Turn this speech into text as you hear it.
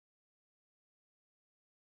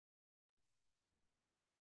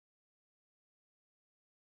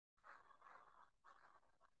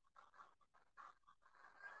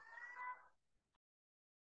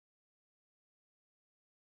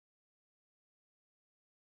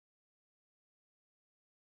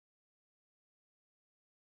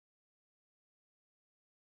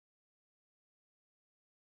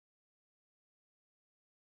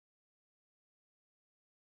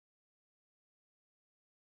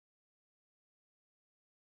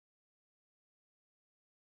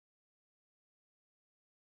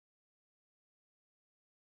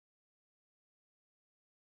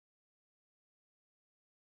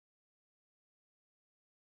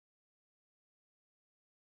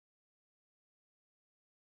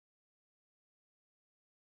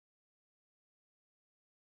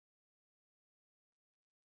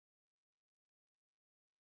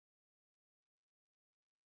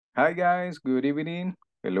Hi guys, good evening.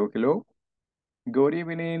 Hello, hello. Good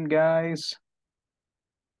evening, guys.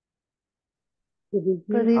 Good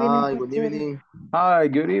evening, Hi, good teacher. evening. Hi,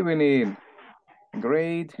 good evening.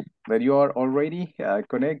 Great that you are already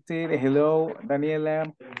connected. Hello,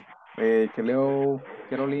 Daniela. Hello,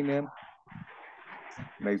 Carolina.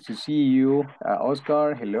 Nice to see you.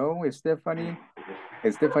 Oscar, hello. Stephanie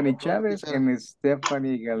Hello, Chavez teacher. and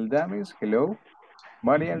Stephanie Galdames. Hello.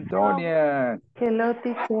 Maria Antonia. Hello,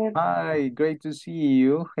 teacher. Hi, great to see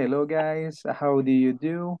you. Hello, guys. How do you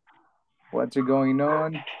do? What's going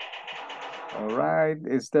on? All right,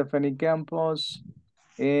 Stephanie Campos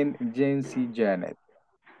and Jency Janet.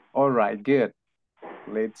 All right, good.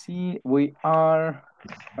 Let's see. We are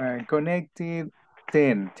connected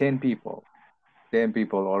 10 people. 10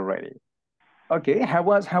 people already. Okay, how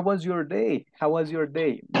was your day? How was your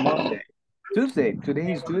day? Monday. Tuesday.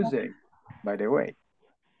 Today is Tuesday, by the way.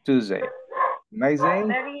 Tuesday. Nice day.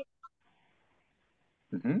 Very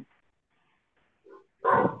Mhm.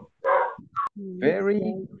 Nice Very,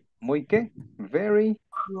 day. muy qué? Very,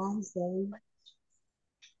 Nice day.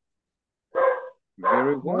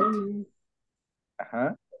 very what? Very nice. Uh-huh.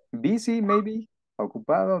 Busy, maybe.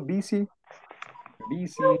 Ocupado, busy,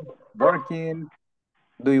 busy, working.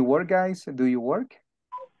 Do you work, guys? Do you work?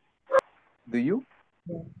 Do you?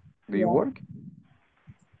 Yeah. Do you Yeah. work?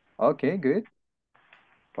 Okay, good.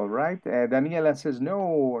 All right. Daniela says,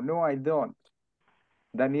 no, no, I don't.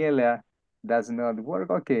 Daniela does not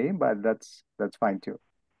work. Okay, but that's fine too.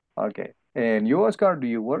 Okay. And you, Oscar, do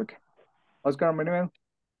you work? Oscar Manuel?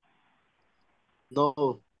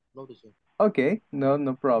 No, no, teacher. Okay, no,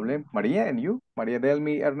 no problem. Maria, and you? Maria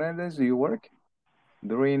Delmi Hernandez, do you work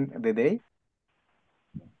during the day?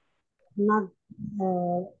 Not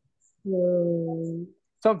uh, uh,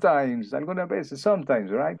 Sometimes, algunas veces,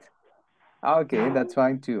 sometimes, right? Okay, that's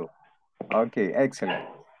fine too. Okay, excellent.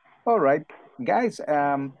 All right, guys,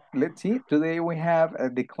 let's see. Today we have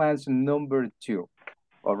the class number 2.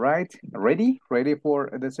 All right, ready? Ready for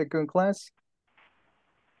the second class?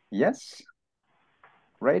 Yes?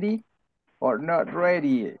 Ready or not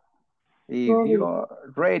ready? If very. you're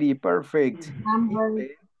ready, perfect. I'm very. Even,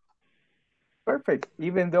 perfect.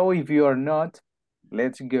 Even though if you are not,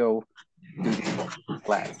 let's go to the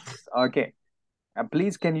class. Okay.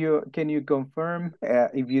 Please, can you confirm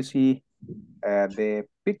if you see the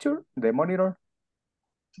picture, the monitor?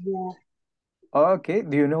 Yeah. Okay.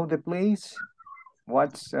 Do you know the place?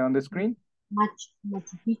 What's on the screen? Much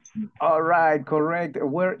Picchu. All right, correct.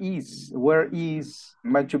 Where is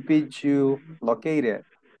Machu Picchu located?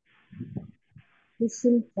 It's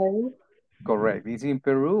in Peru. Correct. It's in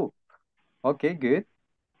Peru. Okay, good.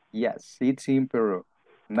 Yes, it's in Peru.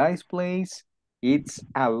 Nice place. It's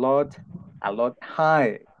a lot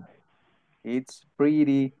high. It's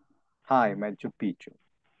pretty high, Machu Picchu.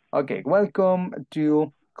 Okay, welcome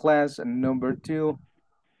to class number 2.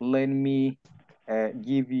 Let me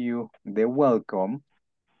give you the welcome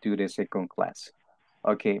to the second class.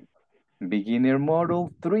 Okay, beginner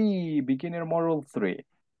model 3, beginner model 3.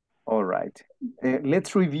 All right,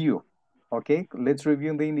 let's review. Okay, let's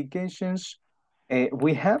review the indications.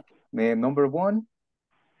 We have number 1,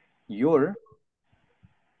 your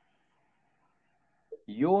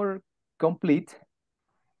your complete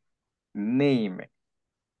name.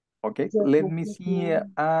 Okay, Your let me complete see.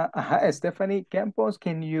 name. Stephanie Campos,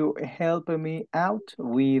 can you help me out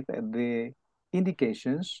with the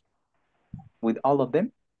indications with all of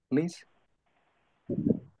them, please?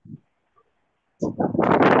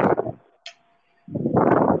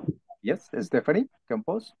 Yes, Stephanie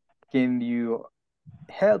Campos, can you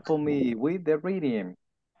help me with the reading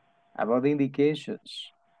about the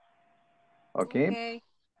indications? Okay, okay.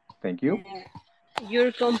 thank you.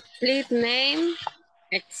 Your complete name,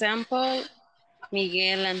 example,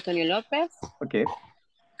 Miguel Antonio Lopez. Okay,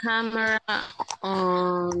 Camera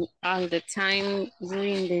on all the time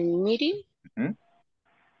during the meeting. mhm,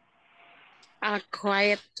 A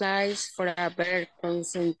quiet place for a better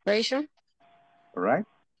concentration. all right.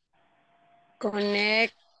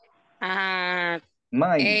 Connect at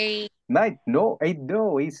 9, 8. 9, no, 8,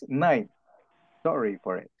 no, it's 9. Sorry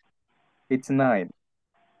for it. It's 9.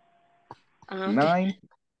 Okay. 9.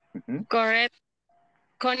 Mhm. Correct.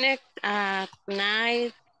 Connect at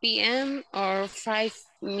 9 p.m. or 5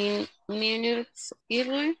 minutes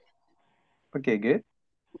early. Okay, good.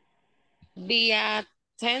 Be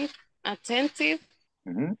attentive.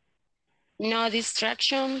 Mhm. No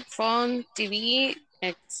distraction, phone, TV,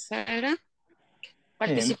 etc. And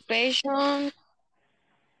Participation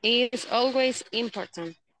is always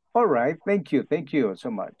important. all right, thank you so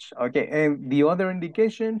much. Okay, and the other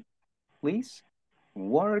indication, please.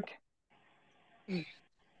 Work.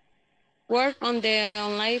 Work on the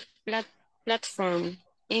online platform.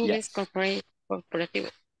 English Yes. corporativo.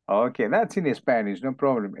 Okay, that's in Spanish, no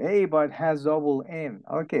problem. A, but has double N.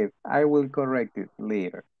 Okay, I will correct it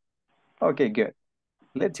later. Okay, good.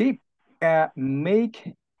 Let's see.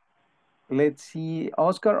 Make, let's see,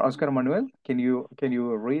 Oscar Manuel, can you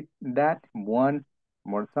read that one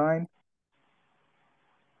more time?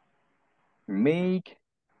 Make,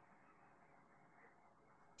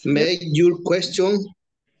 yep, Make your question.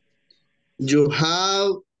 You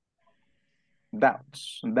have,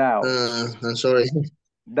 doubts, I'm sorry,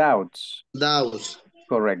 doubts. doubts.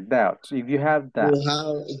 Correct, doubts. If you have You doubts.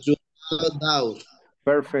 have, you have doubts.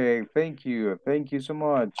 Perfect. Thank you. Thank you so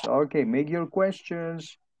much. Okay, make your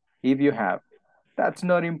questions if you have. That's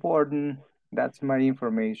not important. That's my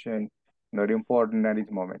information. Not important at this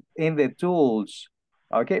moment. In the tools,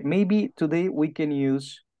 okay, maybe today we can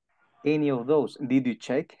use any of those. Did you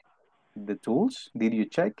check the tools? Did you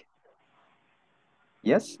check?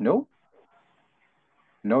 Yes? No?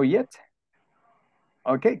 No yet?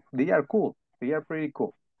 Okay, they are cool. They are pretty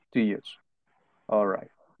cool to use. All right.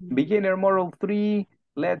 Beginner model 3.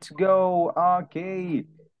 Let's go. Okay.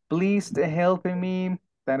 Please help me.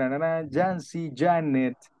 Ta-na-na-na, Jancy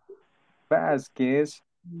Janet Vasquez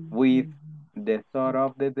with the thought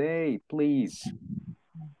of the day, please.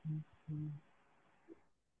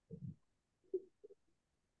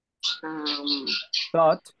 Um,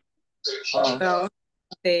 Thought of so mhm,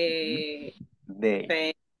 the day.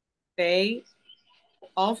 the day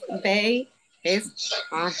of day is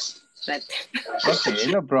that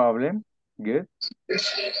Okay, no problem. Good. of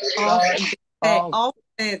Thought the day of, of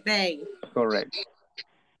the day. correct.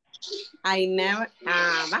 I never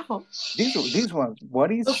abajo. This one,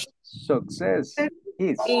 what is success?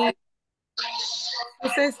 Is. Is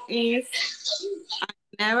success is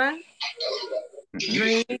never Mhm,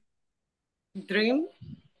 dream dream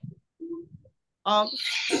of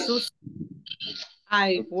success.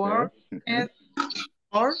 I success. work Mhm,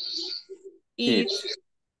 for it. it.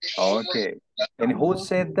 Okay. And who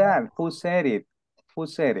said that? Who said it? Who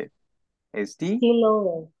said it? SD? Still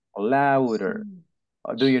lower. Louder.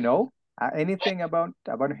 Do you know anything about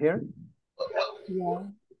her? Yeah.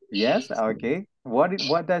 Yes. Okay. What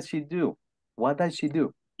does she do? What does she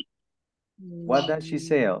do? What does she Mm,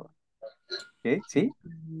 sell? Okay. See,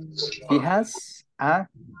 she has a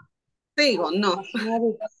Sigo, no.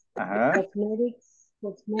 cosmetics. uh-huh.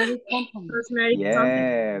 Cosmetic company. Cosmetic company.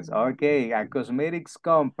 Yes. Okay. A cosmetics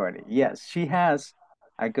company. Yes, she has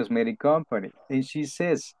a cosmetic company, and she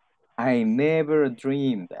says, "I never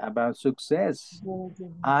dreamed about success.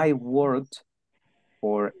 I worked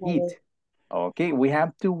for For it." it. Okay, we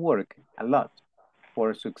have to work a lot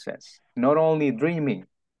for success, not only dreaming.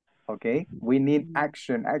 Okay, we need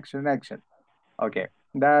action, action, action. Okay,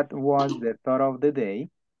 that was the thought of the day.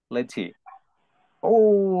 Let's see.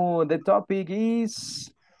 Oh, the topic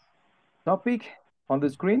is topic on the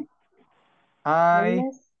screen. I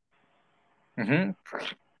Illness. mhm,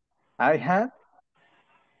 I had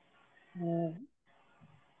Uh,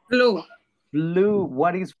 Blue. flu.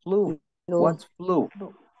 What is flu? Blue. What's flu?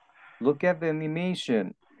 Look at the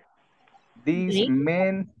animation. These grief.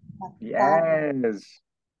 men, Catarro. yes.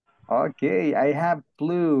 Okay, I have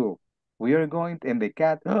flu. We are going to, and the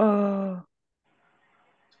cat.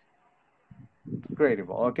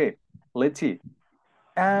 Incredible. Okay, let's see.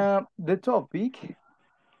 The topic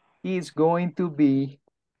is going to be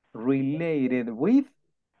related with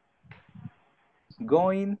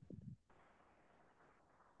going,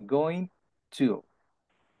 going to,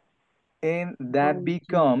 and that Going to.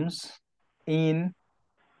 becomes in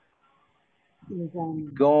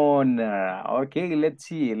Ghana. gonna. Okay, let's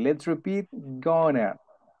see. Let's repeat gonna,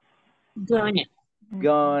 Ghana.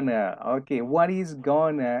 gonna. Okay, what is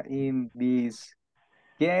gonna in this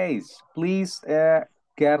case? Please,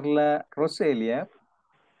 Carla Roselia,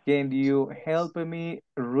 can you help me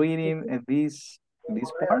reading this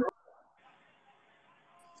part?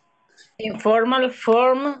 Informal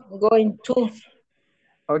form going to.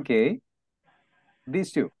 Okay,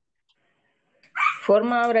 these two.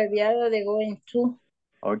 Forma abreviada de going to.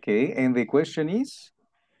 Okay, and the question is?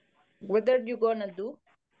 What are you gonna do?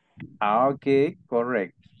 Okay,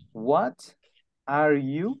 correct. What are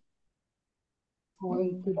you?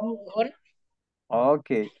 Going to do. Gonna,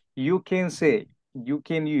 Okay, you can say, you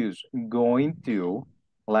can use going to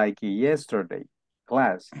like yesterday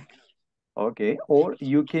class. Okay, or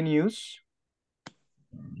you can use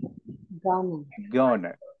Ghana.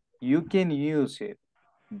 gonna. You can use it,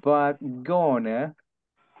 but gonna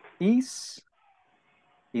is,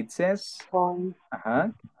 it says, Going. uh-huh,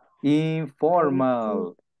 Going to.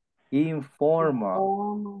 informal, informal.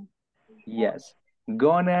 Informal. Yes.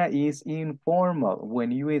 Gonna is informal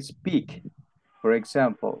when you speak. For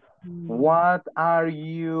example, what are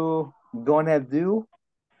you gonna do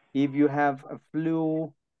if you have a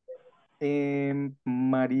flu?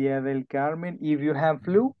 Maria del Carmen, if you have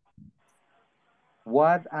flu,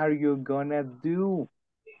 what are you gonna do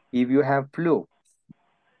if you have flu?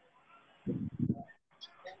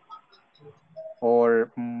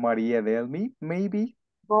 Or Maria del Me, maybe?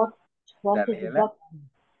 Go to the Daniela? doctor.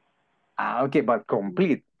 Okay, but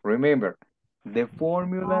complete. Remember, the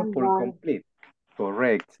formula I'm for going, complete.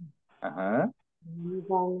 Correct. I'm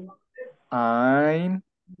going, I'm,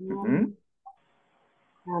 mhm,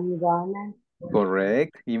 I'm gonna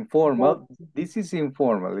correct. go Informal. to, This is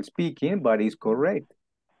informal speaking, but it's correct.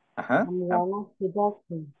 I'm gonna to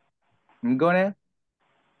doctor. I'm gonna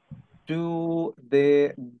to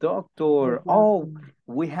the The doctor. Oh, doctor.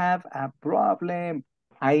 we have a problem.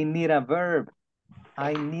 I need a verb.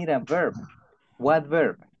 I need a verb. What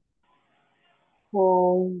verb?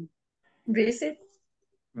 For Visit.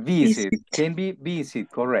 Visit. Can be visit,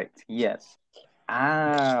 correct. Yes.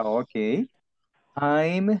 Ah, okay.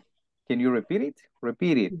 Can you repeat it?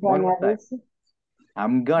 Repeat it one more gonna time. visit.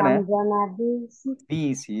 I'm gonna I'm gonna visit.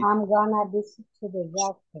 visit I'm gonna visit to the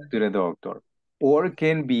doctor. to the doctor. Or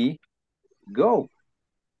can be go,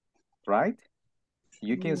 right?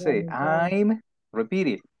 You can I'm say, gonna go. repeat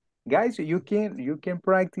it. Guys, you can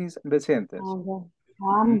practice the sentence.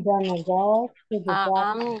 I'm gonna go to the doctor.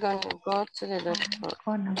 I'm gonna go to the doctor.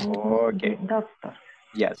 Gonna go to Okay, the doctor.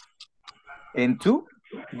 yes. And two,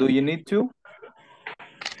 do you need to?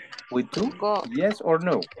 With two? Go. Yes or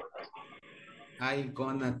no? I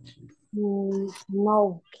gonna. No,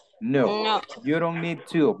 No, No. you don't need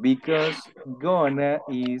to because gonna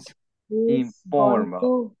is he's going informal.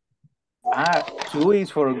 to. To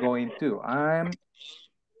is for going to. I'm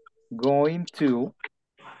going to,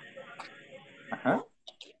 uh-huh,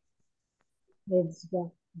 It's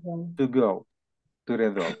going. to go to the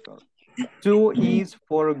doctor. To is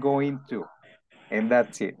for going to, and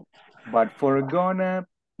that's it. But for gonna,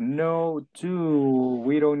 no, to,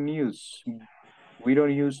 we don't use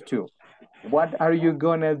to. What are you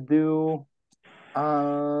gonna do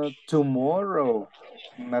tomorrow,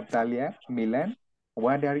 Natalia, Milan?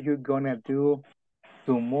 What are you gonna do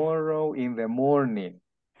tomorrow in the morning?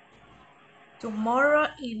 Tomorrow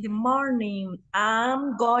in the morning,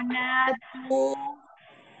 I'm gonna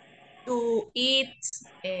to eat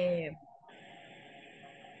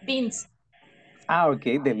beans.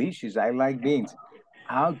 Okay, delicious. I like beans.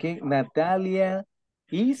 Okay, Natalia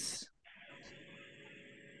is,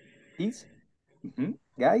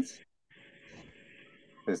 guys,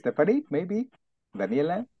 Stephanie, maybe,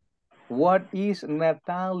 Daniela. What is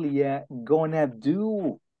Natalia gonna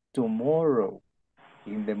do tomorrow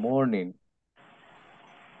in the morning?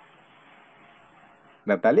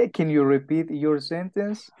 Natalia, can you repeat your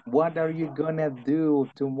sentence? What are you gonna do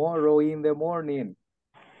tomorrow in the morning?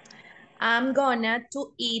 I'm gonna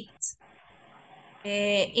to eat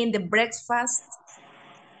in the breakfast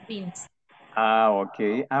beans.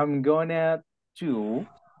 Okay. I'm gonna to,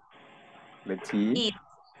 let's see. Eat.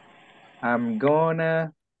 I'm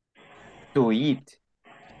gonna to eat.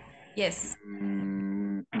 Yes.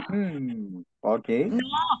 Okay.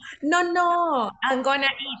 No. I'm gonna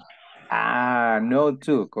eat. No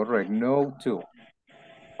to, correct. No to.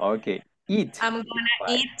 Okay. Eat I'm is gonna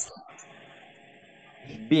fine. eat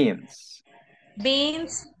Beans.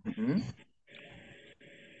 beans Mhm.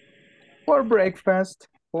 For breakfast.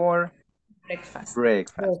 For breakfast.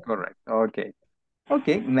 breakfast, Yes. correct. Okay.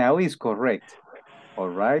 Okay, now is correct. All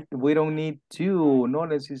right. We don't need to. No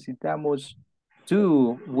necesitamos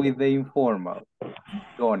to with the informal.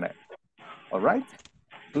 Gonna. All right.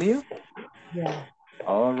 Clear? Yeah.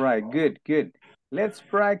 All right. Good, good. Let's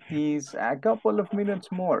practice a couple of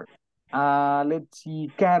minutes more. Let's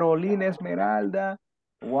see. Carolina Esmeralda,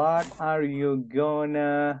 what are you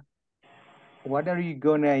gonna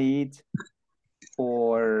eat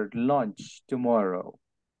for lunch tomorrow?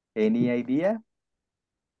 Any idea?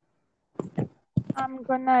 I'm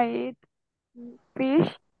gonna eat fish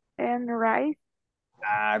and rice.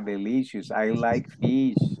 Delicious. I like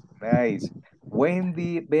fish. Nice.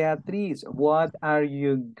 Wendy Beatriz, what are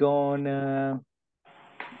you gonna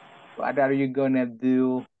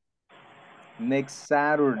do next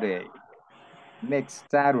Saturday? Next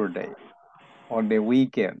Saturday on the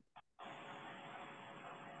weekend.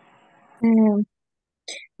 Mm,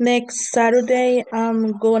 Next Saturday,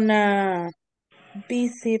 I'm gonna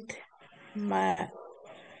visit my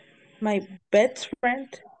my best friend.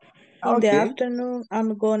 In the Okay. afternoon,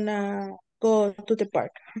 I'm gonna go to the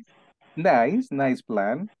park. Nice, nice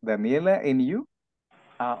plan. Daniela, and you?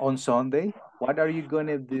 on Sunday? What are you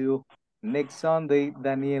gonna do next Sunday,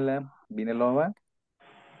 Daniela Binelova?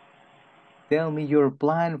 Tell me your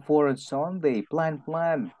plan for Sunday. Plan.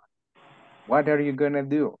 What are you gonna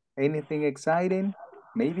do? Anything exciting?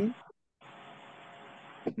 Maybe?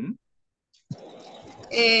 Hmm?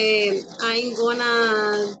 I'm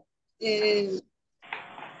gonna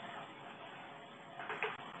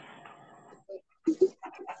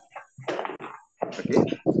Okay.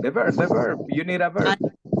 The verb. You need a verb. I'm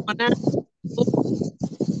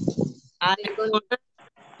gonna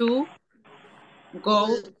to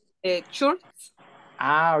go church.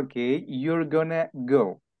 Okay. You're gonna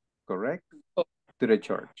go, correct? To the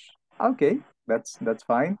church. Okay, that's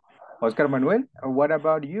fine. Oscar Manuel, what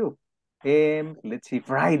about you? Let's see,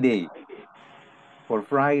 Friday. For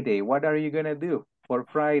Friday, what are you gonna do for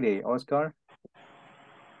Friday, Oscar?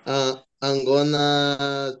 I'm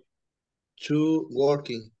gonna to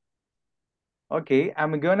working. Okay,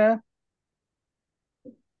 I'm gonna.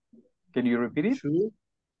 Can you repeat it?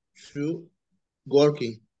 To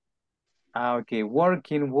working. Okay,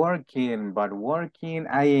 working, but working,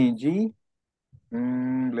 ing.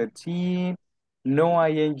 Let's see, no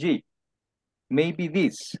ing. Maybe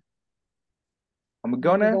this. I'm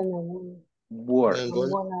gonna work. I'm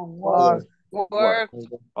gonna Work. Work.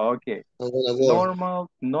 Okay. I'm gonna work.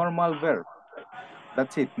 Normal verb.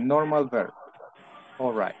 That's it. Normal verb.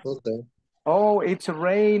 All right. Okay. Oh, it's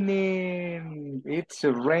raining. It's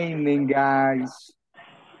raining, guys.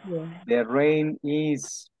 Yeah. The rain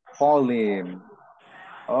is falling.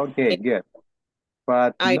 Okay, good.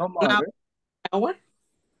 But I normal verb. hour.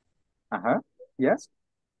 Yes.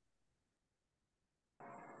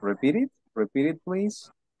 Repeat it. Repeat it,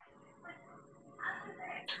 please.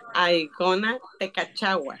 I gonna take a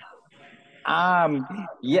shower.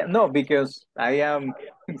 Yeah, no, because I am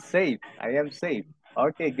safe. I am safe.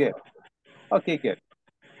 Okay, good. Okay, good.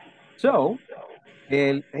 So,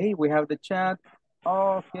 hey, we have the chat.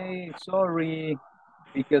 Okay, sorry,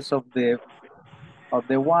 because of the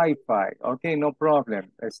Wi-Fi. Okay, no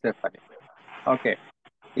problem, Stephanie. Okay,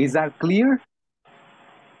 is that clear?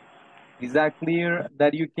 Is that clear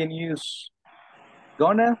that you can use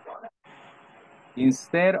gonna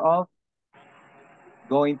instead of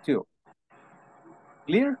going to?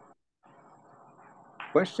 Clear?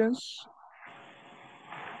 Questions?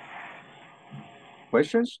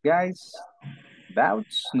 Questions, guys?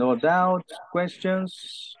 Doubts? No doubts?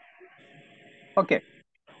 Questions? Okay,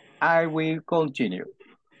 I will continue.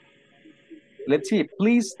 Let's see.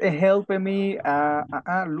 Please help me,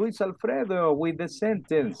 Luis Alfredo, with the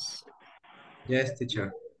sentence. Yes,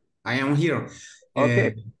 teacher. I am here.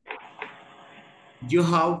 Okay. You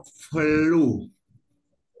have flu.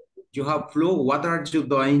 You have flu. What are you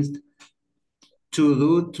going to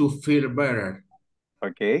do to feel better?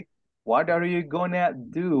 Okay. What are you gonna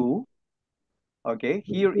do? Okay.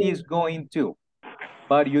 Here is going to,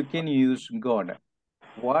 but you can use gonna.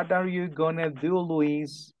 What are you gonna do,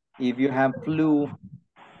 Luis, if you have flu?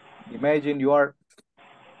 Imagine you are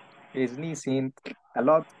sneezing a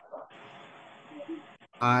lot.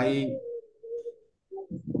 I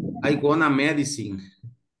gonna medicine.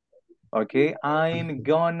 Okay. I'm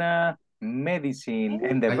gonna medicine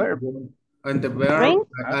and the verb. And the verb,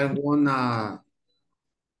 I wanna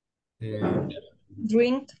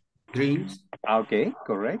Drink. drink. Okay,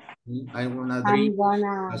 correct. I wanna I'm drink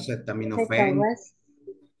gonna take a acetaminophen. rest.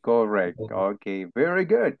 Correct. Okay, very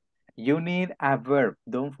good. You need a verb.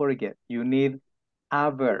 Don't forget, you need a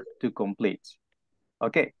verb to complete.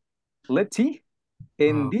 Okay, let's see.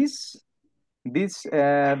 In this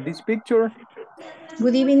picture.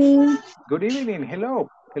 Good evening. Good evening. Hello.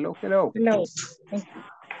 Hello. Hello.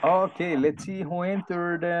 Okay, let's see who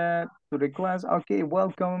entered to the class. Okay,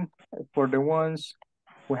 welcome for the ones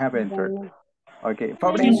who have entered. Okay,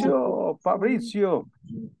 Fabricio,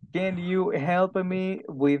 can you help me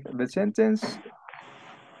with the sentence?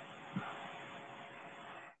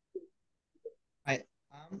 I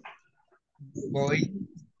am going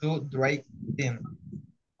to drink tea.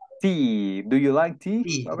 Tea. Do you like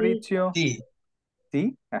tea, Fabrizio? Tea.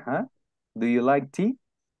 Tea? Do you like tea?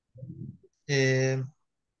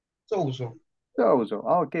 So.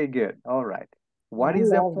 Okay, good. All right. What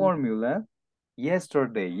is the formula?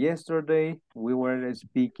 Yesterday we were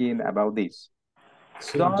speaking about this.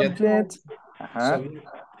 Subject,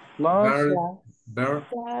 plus verb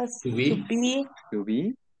To be. to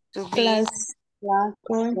be, Plus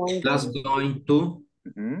going to,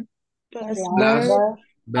 plus verb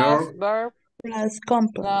Verb. plus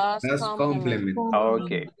complement. plus complement.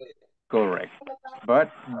 Okay, correct.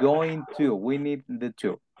 But going to, we need the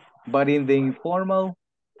to. But in the informal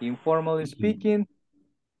speaking,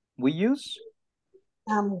 we use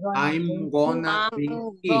I'm gonna I'm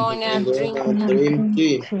drink tea. gonna I'm drink gonna drink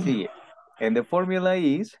tea. See, and the formula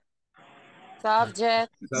is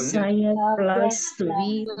subject Saya plus to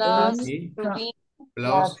be plus plus Tea to be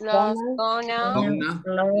plus plus gonna gonna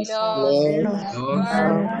plus plus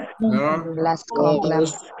Plus verb her plus plus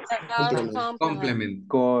complement. complement. complement.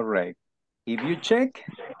 correct. If you check,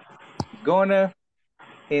 gonna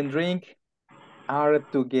and drink are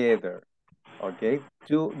together. Okay,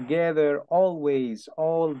 together always,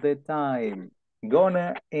 all the time.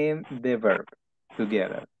 Gonna and the verb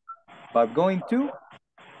together. But going to,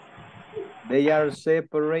 they are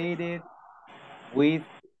separated with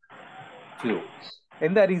to.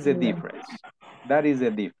 And that is a difference. That is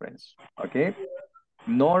a difference. Okay.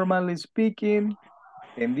 Normally speaking,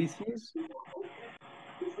 and this is yes,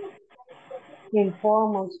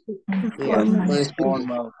 Informal speaking.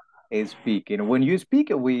 informal speaking. When you speak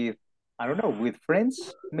with, I don't know, with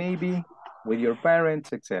friends, maybe with your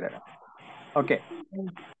parents, etc. Okay.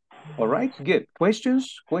 All right. Good.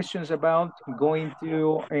 Questions? Questions about going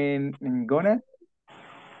to and gonna? Uh,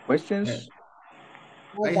 Questions?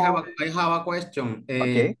 I have a question.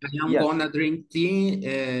 Okay. I am Yes. gonna drink tea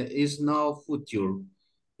is no future,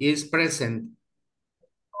 is present.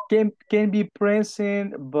 Can be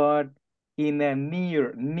present, but in a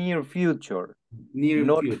near future, Near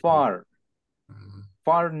not future. far.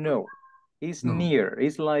 Far, no. It's No, near.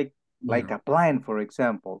 It's like near. a plan, for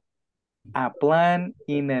example. A plan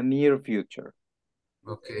in a near future.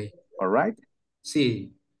 Okay. All right.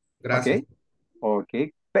 Sí, gracias. Okay.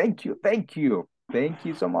 Okay. Thank you. Thank you. Thank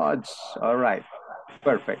you so much. All right.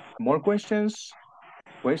 Perfect. More questions?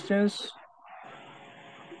 Questions?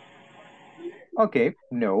 Okay.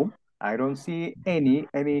 No, I don't see any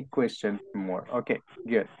question more. Okay.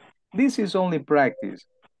 Good. This is only practice.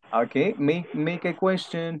 Okay. Make a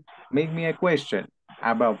question. Make me a question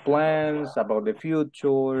about plans, about the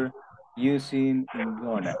future, using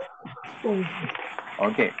gonna.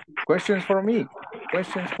 Okay. Questions for me.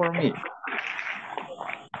 Questions for me.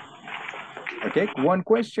 Okay, one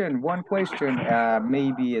question, one question.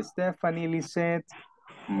 Maybe Stephanie, Lisette,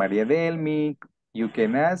 Maria Delmi. You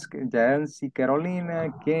can ask Jancy,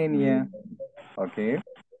 Carolina, Kenya. Okay,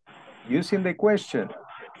 using the question.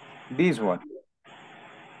 This one.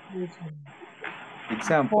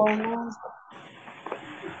 Example.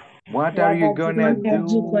 What are you gonna What are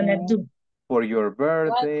you gonna do do? for your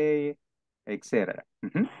birthday, etc.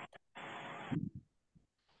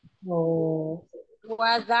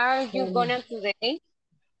 What are you gonna today?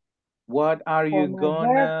 What are you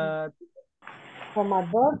gonna?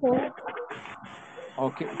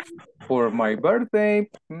 Okay, for my birthday,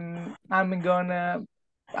 I'm gonna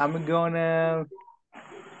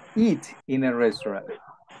eat in a restaurant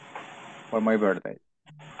for my birthday.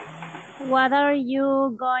 What are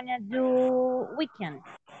you gonna do weekend?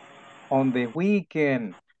 On the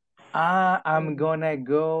weekend, I'm gonna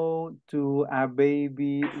go to a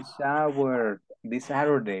baby shower this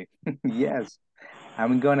Saturday. Yes,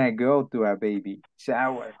 I'm gonna go to a baby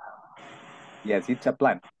shower. Yes, it's a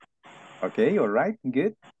plan. Okay, all right,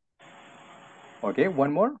 good. Okay,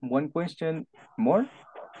 one more, one question more.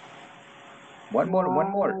 One more,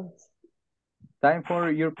 one more. Time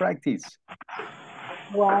for your practice.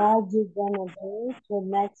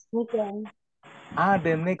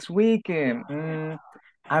 The next weekend.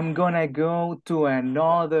 I'm gonna go to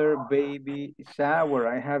another baby shower.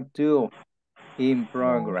 I have two in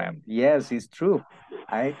program. Yes, it's true.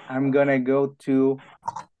 I'm gonna go to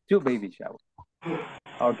two baby showers.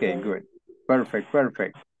 Okay, good. Perfect,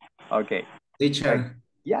 perfect. Okay. Teacher,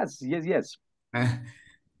 Yes, yes, yes.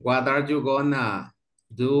 what are you gonna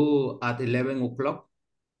do at 11 o'clock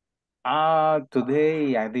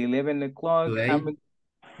Today at 11 o'clock, today?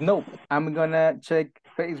 no, I'm gonna check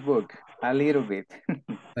Facebook a little bit.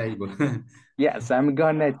 Facebook. Yes, I'm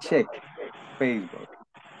gonna check Facebook.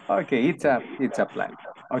 Okay, it's a plan.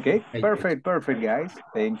 Okay, Hey, perfect, perfect, guys.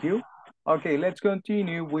 Thank you. Okay, let's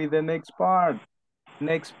continue with the next part.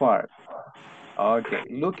 Next part. Okay,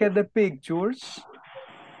 look at the pictures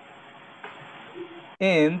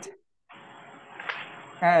and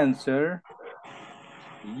answer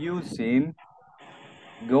using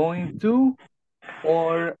going to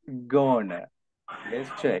or gonna. Let's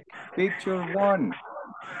check. Picture one.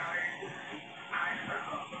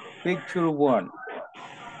 Picture one.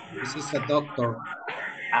 this is a doctor.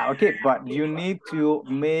 Okay, but you need to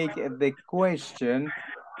make the question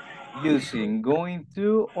using going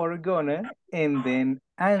to or gonna and then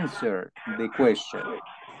answer the question.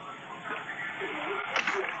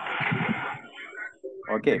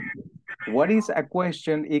 Okay, what is a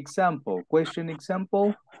question example? Question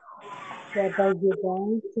example? What are you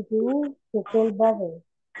going to do to feel better?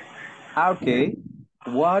 Okay.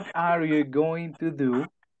 What are you going to do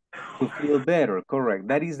to feel better? Correct.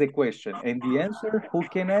 That is the question. And the answer, who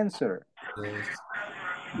can answer? Yes.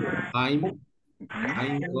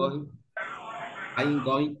 Mhm. I'm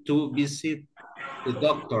going to visit the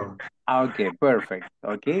doctor. Okay, perfect.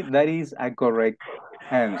 Okay, that is a correct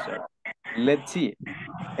answer. Let's see.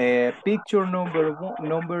 Picture number one,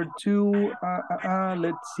 number two.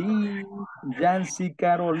 Let's see. Jancy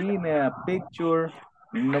Carolina. Picture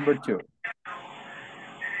number two.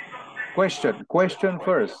 Question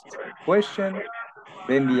first. Question,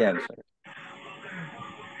 then the answer.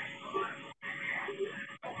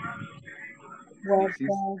 What This is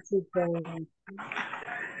are you going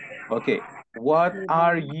okay. What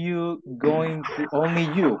are you going to? Only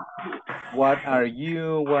you. What are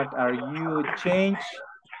you? What are you? Change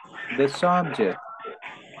the subject.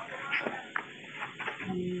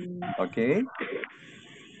 Okay.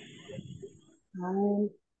 I'm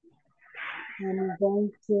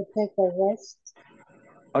going to take a rest.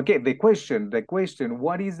 Okay, the question,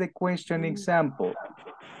 what is the question example?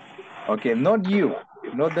 Okay, not you,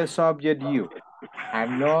 not the subject you,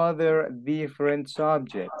 another different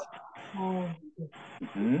subject.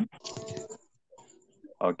 Mhm.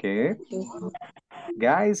 Okay,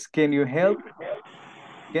 guys, can you help?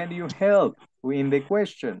 Can you help in the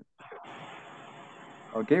question?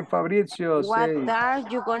 Okay, Fabrizio What says. are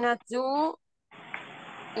you gonna do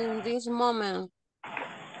in this moment?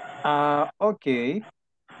 Okay,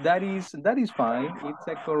 that is fine. It's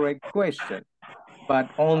a correct question, but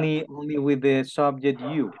only with the subject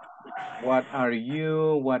you. What are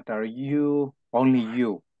you? What are you? Only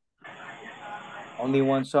you. Only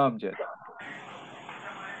one subject.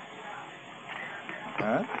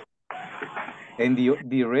 And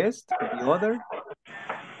the rest, the other?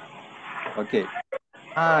 Okay.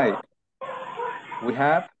 We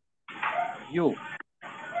have you.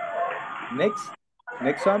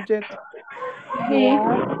 Next subject. He,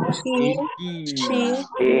 He. she,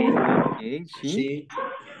 Okay, she.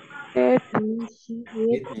 it,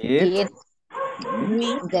 It. It,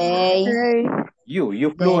 Mhm. they, they, You they,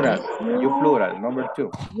 plural. You plural. Number two.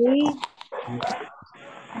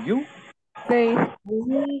 You. they,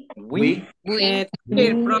 We. We, Here, we,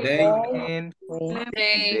 And we,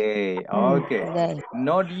 they, they. Okay. they.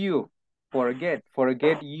 Not you. Forget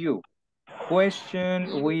you.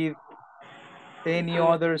 Question with any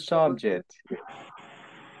other subject.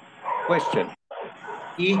 Question.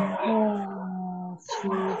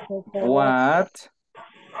 What?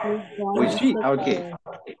 With she. Okay.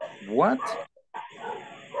 What?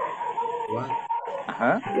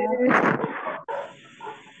 Uh-huh.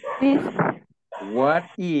 this, What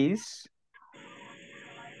is?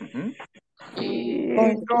 Mhm. she,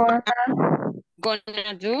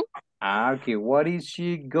 gonna do Okay. What is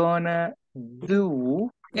she gonna do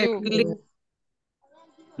do.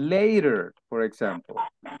 later, for example?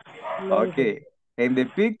 Okay. And the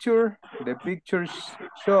picture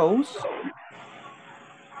shows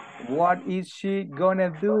what is she gonna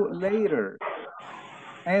do later?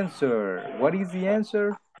 Answer. What is the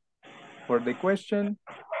answer for the question?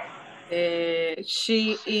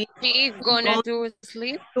 she is She gonna going do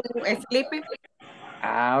sleep. to sleep.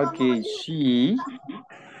 Okay. She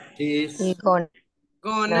He Is Gonna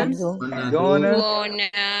gonna is do, gonna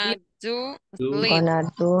Gonna do sleep.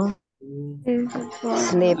 gonna do, is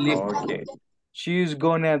sleep, sleep. okay. She's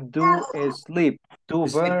gonna do a sleep. Two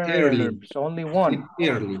Sleep early. verbs, only one.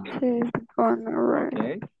 Sleep early. she's gonna rest,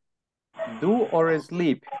 Okay. Do or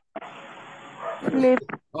sleep? sleep,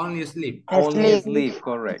 Only sleep. Only sleep, sleep,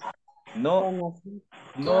 correct. No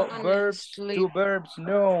Gonna verbs, two sleep. verbs.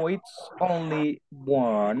 No, it's only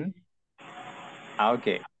one.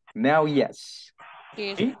 Okay. Now, yes.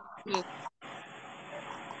 She's She, sleep.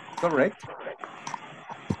 correct.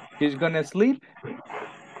 She's gonna sleep.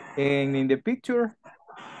 And in the picture,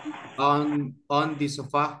 On the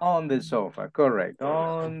sofa. on the sofa, correct.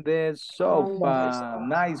 On the On the sofa.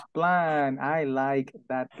 Nice plan. I like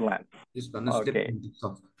that plan. He's gonna sleep Okay. on the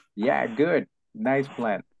sofa. Yeah, good. Nice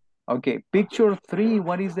plan. Okay, picture three.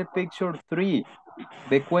 What is the picture three?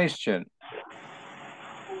 The question.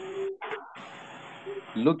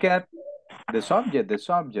 Look at the subject, the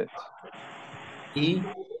subject. He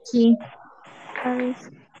he, that is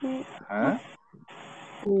he, Huh?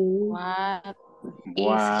 what is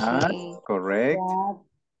What? he? Correct.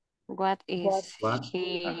 What is what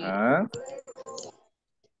he? Uh-huh.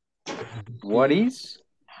 What he is?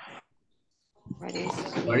 What is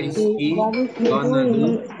what is he? he gonna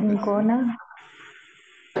do? he gonna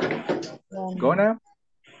Gonna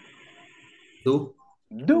Do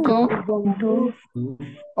do. Do do, do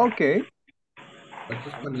Okay. What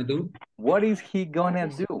is gonna do? What is he gonna What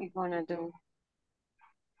is do? he gonna do?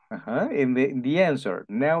 And the answer.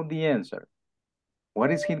 Now the answer.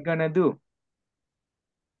 What is he gonna do?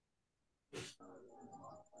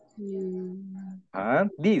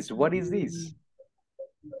 This. What is this?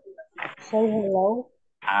 Say hello.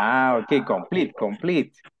 Okay. Complete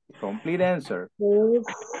answer. Is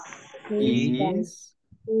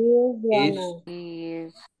Gonna. He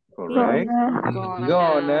is correct.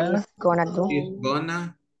 Gonna He's gonna do. She's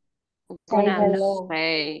gonna Say gonna hello.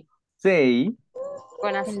 say. say.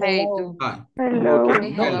 Gonna say Hello. do. hi. Hello. Okay. Say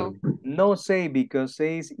No, hello. no say because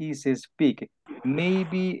says is speak.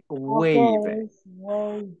 Maybe wave. Okay.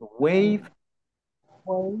 Wait. Wave.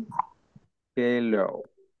 Wait. Hello.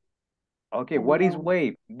 Okay. What is Hello.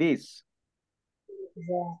 wave? This.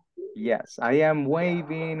 Yeah. Yes, I am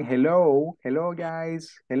waving. Hello. Hello, guys.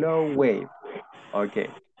 Hello, wave. Okay.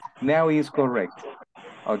 Now is correct.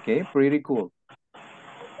 Okay, pretty cool.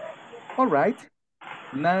 All right.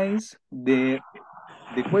 Nice. The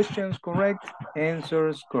questions correct,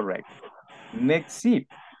 answers correct. Next see.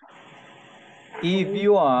 If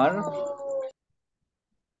you are,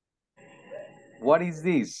 what is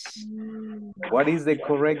this? What is the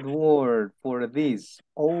correct word for this?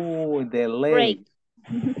 Oh, the leg.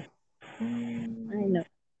 I know.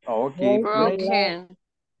 Okay, break. Broken.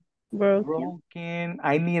 Broken. Broken.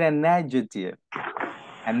 I need an adjective.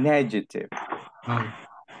 An adjective.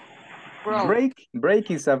 Broke.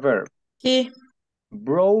 Break is a verb. He.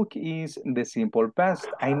 Broke is the simple past.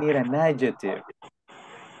 I need an adjective.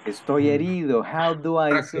 Estoy herido. How do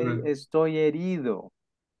I say estoy herido?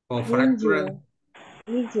 O fractured.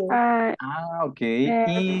 Injured. Okay.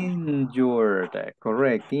 Injured.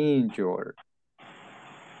 Correct. Injured.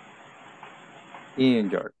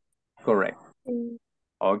 Injured. Correct.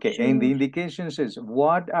 Okay. And the indication says,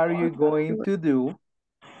 what are you going to do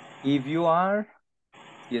if you are,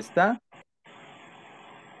 y está,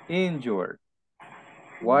 injured?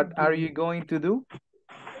 What are you going to do?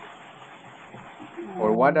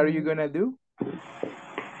 Or what are you gonna do?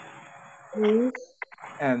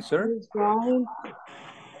 Answer. He's going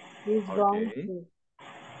Okay. to.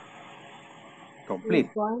 Complete.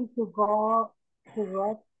 He's going to go to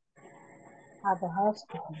work at the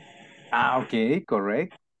hospital. Okay,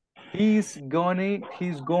 correct. He's going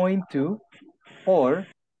to, or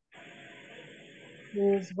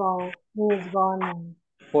He's gonna.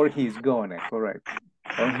 or he's gonna, correct.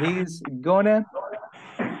 Or he's gonna,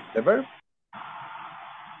 the verb?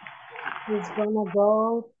 He's gonna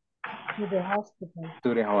go to the hospital.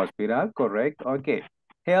 To the hospital, correct. Okay.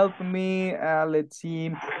 Help me, let's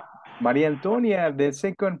see. Maria Antonia, the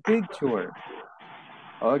second picture.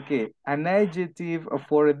 Okay, an adjective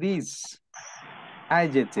for this.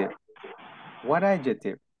 Adjective. What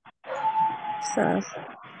adjective? Sad.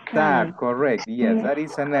 Sad, correct. Yes, that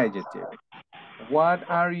is an adjective. What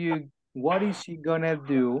is she gonna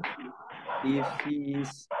do if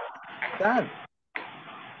she's sad?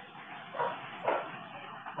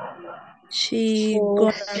 She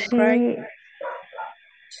gonna cry.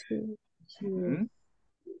 She's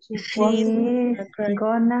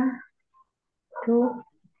Gonna do.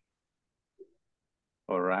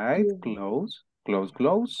 All right, close. She's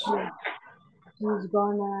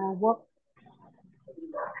gonna walk.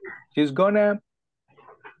 She's gonna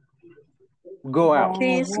go out.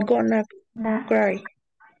 She's gonna cry.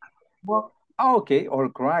 Walk. Okay, or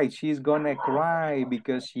cry. She's gonna cry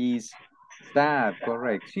because she's sad,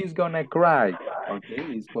 correct. She's gonna cry. Okay,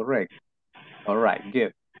 is correct. All right,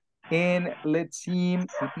 good. And let's see.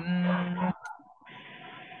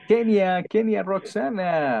 Kenya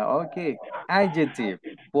Roxana. Okay, adjective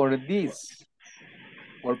for this.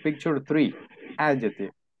 For picture 3,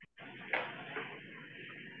 adjective.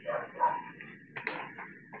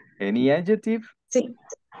 Any adjective?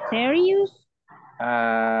 Serious?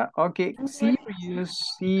 Okay, serious.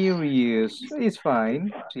 It's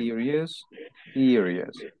fine. Serious.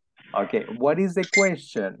 Okay, what is the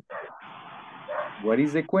question? What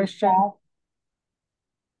is the question?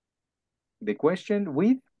 The question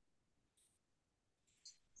with?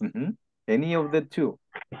 Any of the two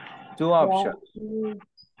options.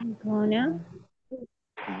 Gonna.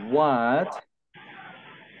 What?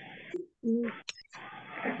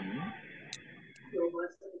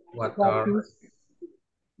 What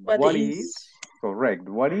is? Correct.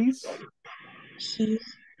 What is?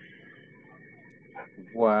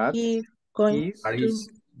 What is?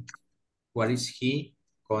 What is he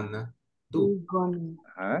gonna do?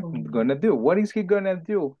 Gonna do. What is he gonna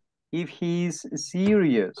do if he's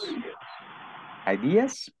serious?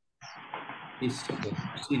 Ideas? He's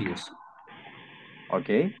serious.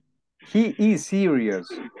 Okay. He is serious.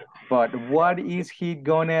 But what is he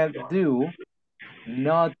gonna do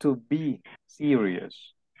not to be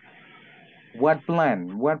serious? What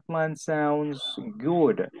plan? What plan sounds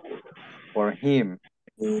good for him?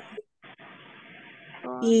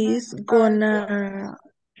 He's gonna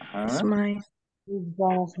Huh? smile. He's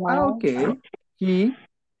gonna smile. Okay. He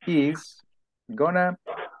is gonna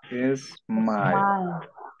smile. Smile.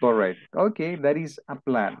 Correct. Okay, that is a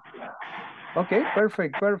plan. Okay,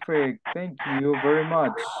 perfect, perfect. Thank you very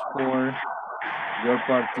much for your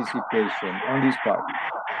participation on this part.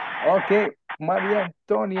 Okay, Maria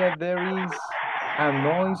Antonia, there is a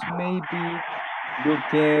noise. Maybe you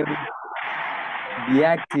can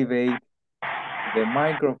deactivate the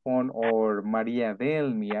microphone, or Maria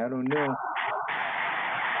Delmi, I don't know.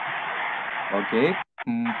 Okay,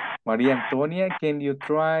 Maria Antonia, can you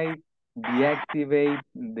try deactivate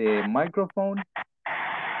the microphone?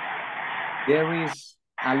 There is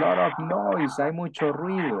a lot of noise, hay mucho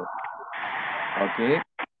ruido. Okay,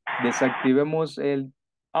 desactivemos el...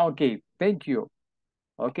 Okay, thank you.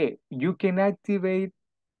 Okay, you can activate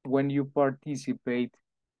when you participate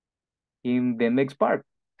in the next part.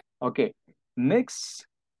 Okay, next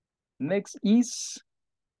is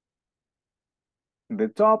the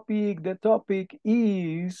topic. The topic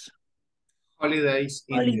is Holidays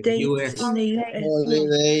in the Holidays US. in the US.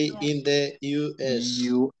 Holiday in the US.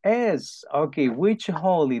 US. Okay, which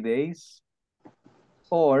holidays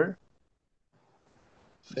or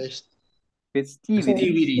Fest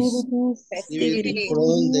festivities? Festivities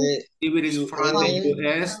from the Activities from the US.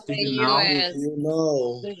 US. Do The you know? US. You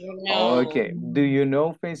know. Do you know? Okay, do you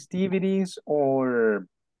know festivities or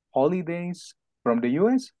holidays from the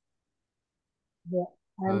US? Yeah.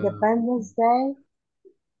 Independence Day.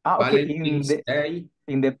 Okay, in Valentine's the Day.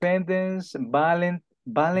 Independence,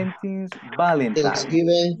 Valentine's, Valentine.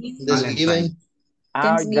 Thanksgiving. Valentine.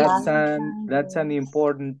 Thanksgiving. That's an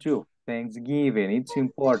important too. Thanksgiving, it's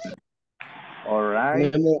important. All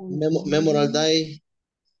right. Memorial Day.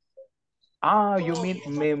 You mean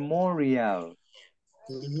Memorial.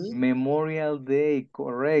 Mhm. Memorial Day,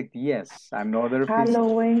 correct. Yes, another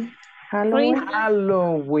Halloween. Halloween.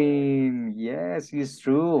 Halloween. Yes, it's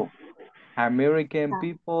true. American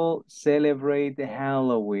people celebrate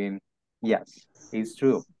Halloween. Yes, it's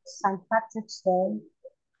true. St. Patrick's Day.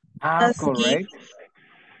 Correct.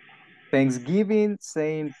 Thanksgiving,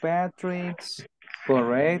 St. Patrick's,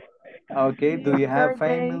 correct. Okay, do you have Easter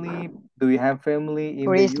Day. family? Do you have family in the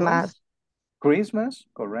Christmas. US? Christmas,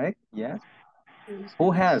 correct. Yes.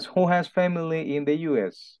 Who has family in the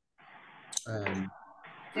US?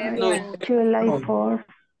 No, July no, 4th.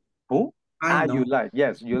 Who? I know. July.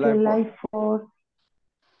 Yes, July 4th. July 4th.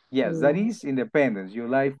 Yes, that is Independence,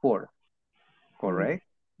 July 4th. Correct.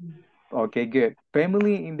 Okay, good.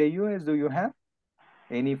 Family in the US, do you have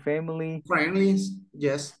any family? Friendlies,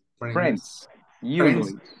 yes, friendlies. Friends, Friends,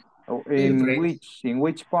 usually. Oh, friends. in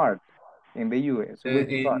which part in the US?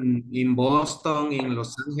 Which part? In Boston, in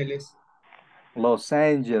Los Angeles. Los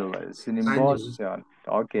Angeles, and Los in Angeles. Boston.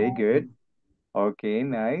 Okay, good. Okay,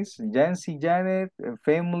 nice. Jancy, Janet,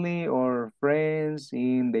 family or friends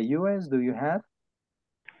in the US, do you have?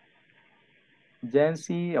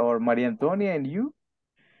 Jancy or Maria Antonia and you?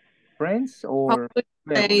 Friends How or do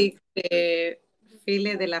you family? say the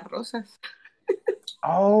file de las rosas?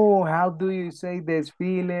 Oh, how do you say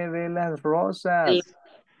desfile de las El- rosas?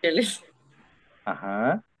 el-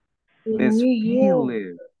 Uh-huh. In New York.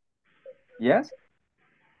 Desfile. Yes?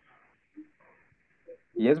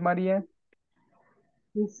 Yes, Maria?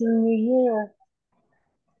 It's in New York.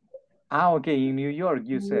 Okay, in New York,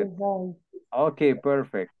 you said. USA. Okay,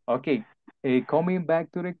 perfect. Okay, coming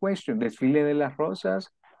back to the question, desfile de las rosas.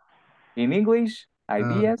 In English,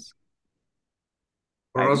 ideas?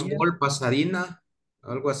 Rose Ideas? Bowl, Pasadena,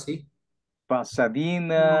 algo así.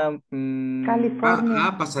 Pasadena,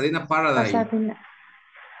 California. Pasadena Paradise. Pasadena.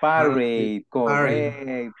 Parade, Parade.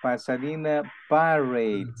 correct. Pasadena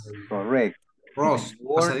Parade, correct. Rose, The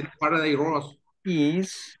word Pasadena Paradise Rose.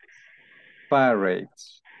 is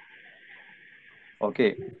parades.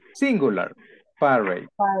 Okay, singular, parade.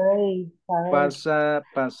 Parade. Pasadena,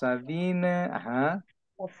 Pasadena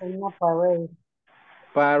Parade.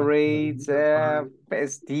 parades,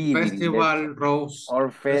 festivities, Festival Rose.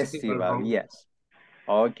 or Festival festival, Rose. yes.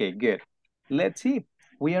 Okay, good. Let's see.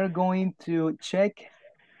 We are going to check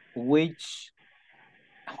which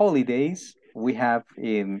holidays we have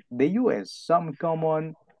in the US, some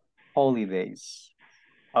common holidays.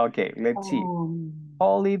 Okay, let's see.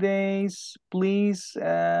 Holidays, please.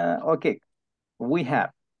 Okay, we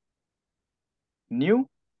have New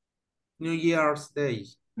Year's Day.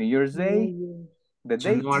 New Year's Day, the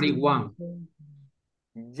date, January 1.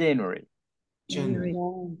 January. January.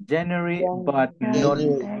 January, but not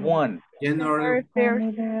one. January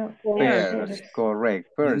First, correct.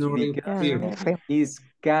 First, January because 1st. it's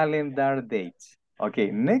calendar dates.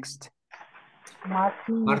 Okay, next.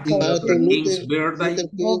 Martin Martin Luther King's Luther birthday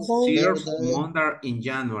King's third birthday. Monday in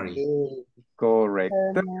January. Correct.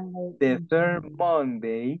 The third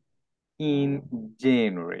Monday in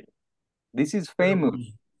January. This is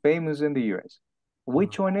famous in the US.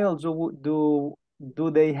 Which one else do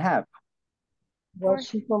they have?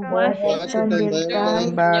 Washington Washington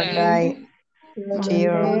birthday. birthday,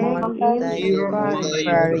 year, Third Monday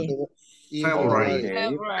February. in February. Okay.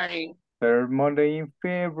 February. Third Monday in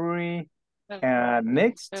February.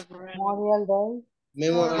 Next. February.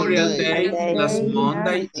 Memorial Day, last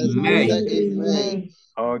Monday in May. In May.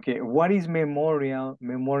 Okay, what is Memorial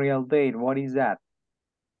Day? What is that?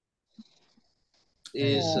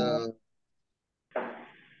 Is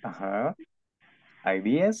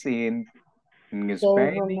Ideas in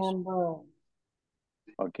Spanish.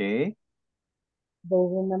 Okay. They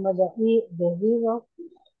remember the hero.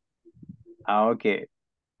 Okay.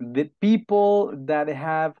 The people that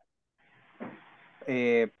have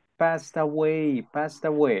passed away.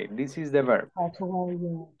 This is the verb.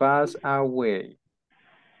 Pass away.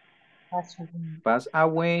 Pass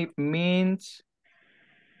away means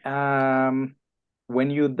when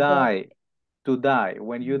you die, to die,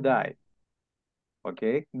 when you die.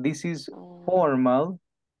 Okay, this is formal,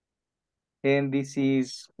 and this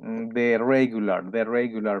is the regular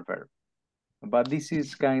verb. But this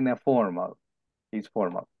is kind of formal. It's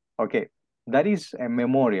formal. Okay, that is a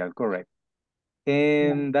memorial, correct.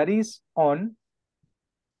 And that is on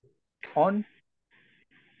Last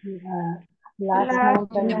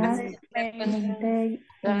Monday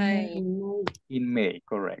in May,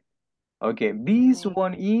 correct. Okay, this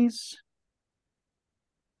one is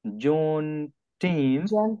Juneteenth.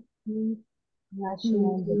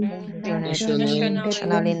 National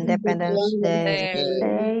Independence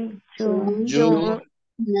Day. June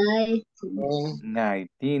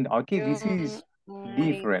 19. Okay, this is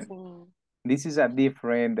different. This is a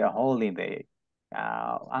different holiday.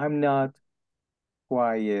 I'm not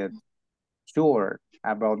quite sure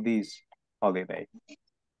about this holiday.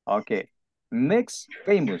 Okay, next,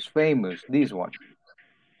 famous, this one.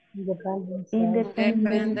 Independence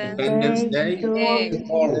Day,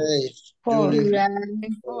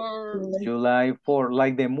 July 4,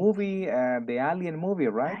 like the movie, the Alien movie,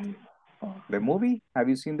 right? The movie? Have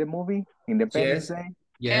you seen the movie? Independence Day?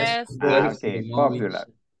 Yes. Okay,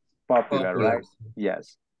 popular, right?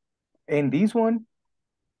 Yes. And this one?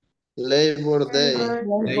 Labor Day.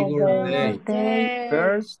 Labor Day.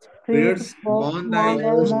 First Monday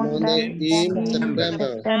in September.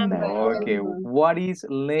 September. Okay, what is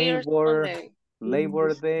Labor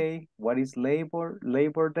Monday. Day? What is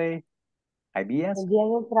Labor Day? Ideas? El día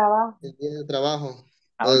de trabajo.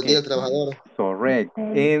 O el día Okay, del trabajador. correct.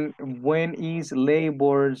 And when is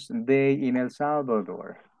Labor's Day in El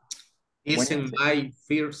Salvador? It's When in is it? May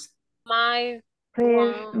 1st. My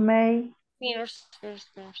May.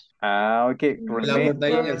 first. Okay, Labor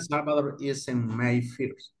Day in El remember Salvador is in May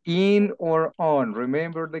 1st. in or on.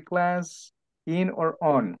 Remember the class? In or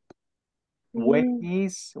on. When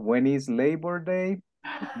is Labor Day?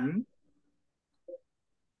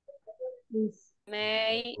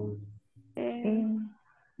 May.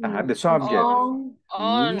 The subject.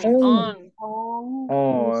 On,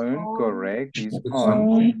 correct, is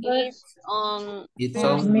on. It's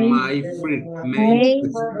on May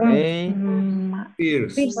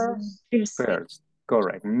 1st,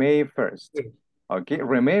 correct, May 1st. Okay,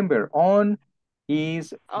 remember, on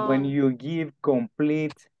is when you give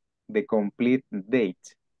the complete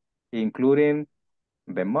date, including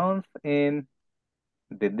the month and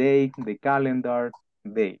the day, the calendar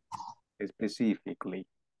date, specifically.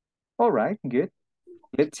 All right, good.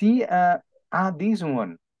 Let's see, this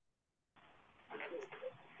one.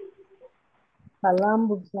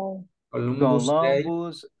 Columbus Day.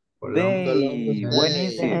 When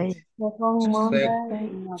is it?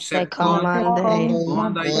 Second Monday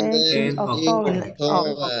in October.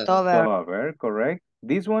 October, correct.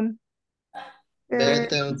 This one?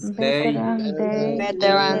 Veterans Day,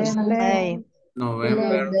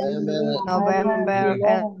 November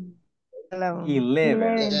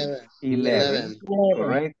 11,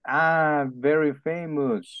 correct. Very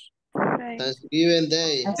famous. Thanksgiving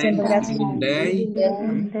Day. Thanksgiving Day,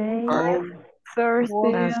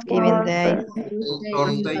 Thursday,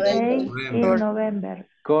 Thursday, November.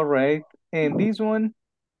 Correct. And this one?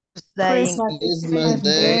 Christmas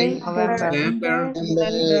Day. December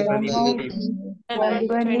 25th.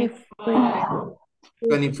 25th.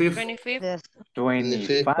 25th. 25th. Yes.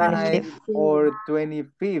 25 or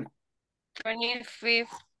 25th. 25th.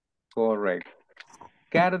 Correct.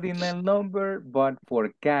 Cardinal number, but for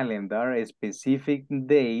calendar specific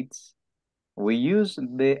dates, we use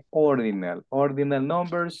the ordinal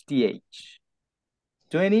numbers, th.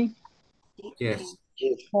 20? Yes.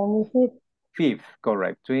 25th.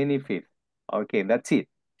 Correct, 25th. Okay, that's it.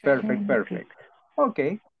 Perfect, 25th. perfect.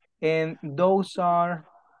 Okay, and those are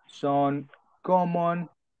some common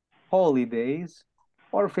holidays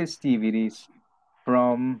or festivities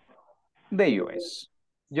from the US,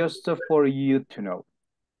 just for you to know.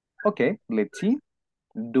 Okay, let's see.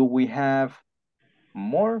 Do we have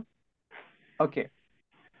more? Okay,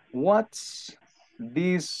 what's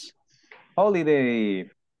this holiday?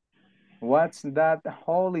 What's that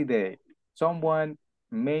holiday? Someone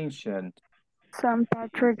mentioned. St.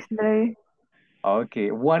 Patrick's Day. Okay,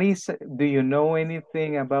 do you know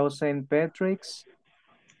anything about St. Patrick's?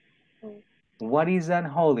 What is that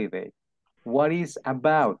holiday? What is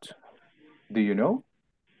about? Do you know?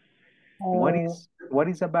 What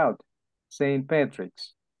is about St.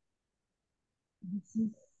 Patrick's?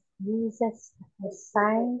 This is a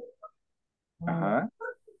sign Uh-huh.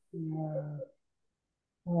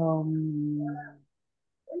 um,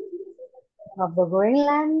 of the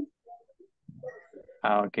Greenland.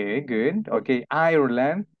 Okay, good. Okay,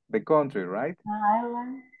 Ireland, the country, right?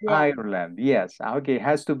 Ireland. Yeah. Ireland, yes. Okay,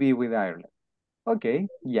 has to be with Ireland. Okay,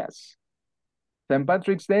 yes. St.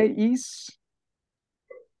 Patrick's Day is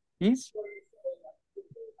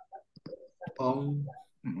On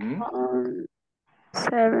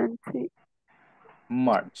 17th.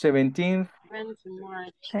 March 17th.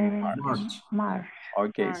 March.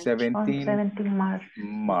 Okay, On 17 March.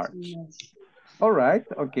 March. All right.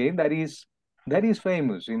 Okay, that is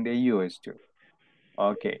famous in the US too.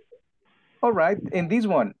 Okay. All right. And this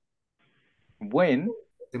one, when?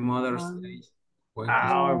 the Mother's Day.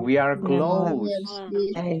 We are close.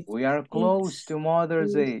 Day. We are close to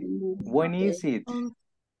Mother's Day. When is it?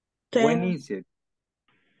 When is it?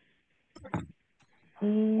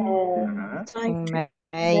 In May.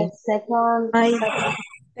 The second Sunday.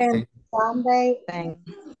 Second Sunday.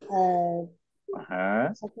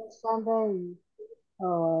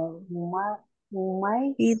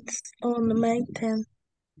 May. It's on May 10th.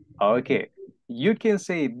 Okay. You can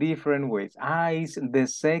say different ways. Is the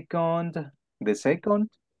second. Let's see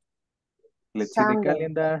the Sunday.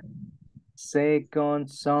 calendar. Second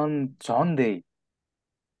Sunday.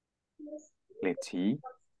 Let's see.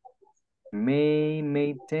 May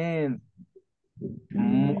 10th.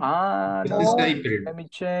 No. Let me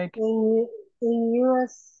check. In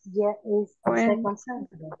US, yeah, it's the second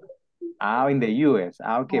Sunday. In the US.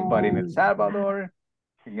 Okay, but in El Salvador,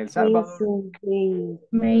 It's in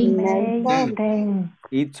May 10th.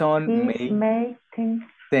 it's on May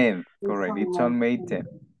 10th. Correct. It's on May 10th.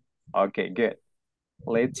 Okay, good.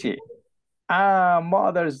 Let's see.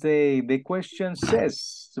 Mother's Day. The question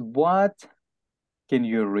says, what? Can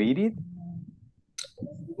you read it?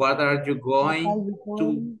 What are you going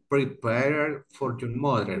to prepare for your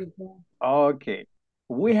mother? Okay.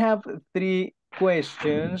 We have 3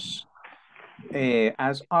 questions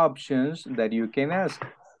as options that you can ask.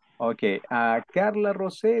 Okay. Carla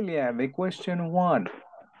Roselia, the question 1.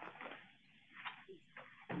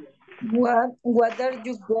 What are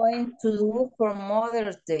you going to do for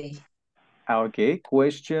Mother's Day? Okay.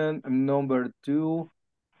 Question number 2,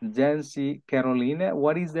 Jancy Carolina.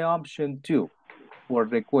 What is the option 2 for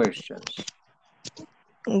the questions?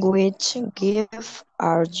 Which gift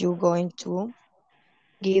are you going to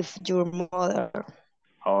give your mother?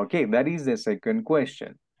 Okay, that is the second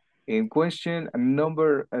question. In question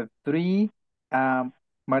number 3,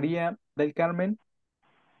 Maria del Carmen.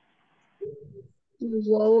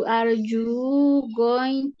 What are you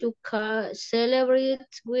going to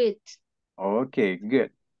celebrate with? Okay,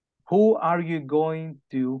 good. Who are you going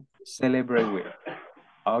to celebrate with?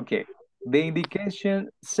 Okay, the indication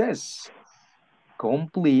says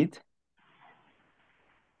complete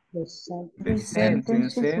The the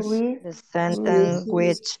sentences The sentence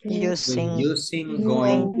which using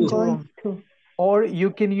going to. or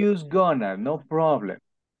you can use gonna, no problem.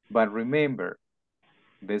 But remember,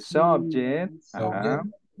 the subject,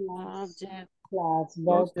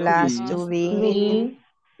 Plus to be,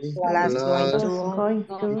 plus going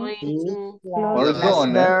to,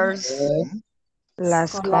 plus verbs,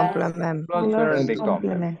 plus complement. plus verb and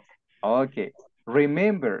complement. Okay.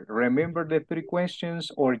 Remember the 3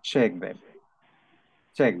 questions or check them.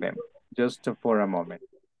 Check them just for a moment.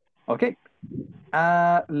 Okay.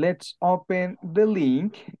 Let's open the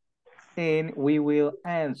link and we will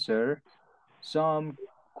answer some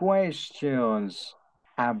questions.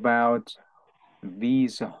 about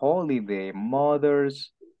this holiday,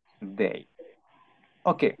 Mother's Day?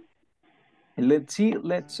 Okay, let's see,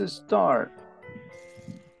 let's start.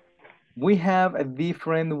 We have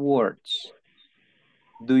different words.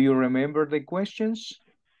 Do you remember the questions?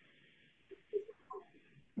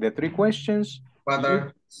 The three questions? What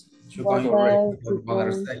are you What going are to you do for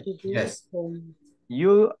Mother's going Day? to do Yes. from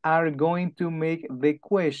You are going to make the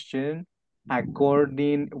question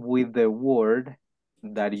according with the word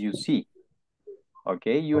that you see.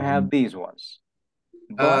 Okay, you have these ones.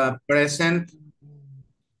 But, Present.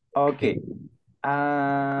 okay,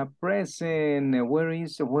 present,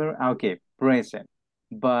 where, okay, present.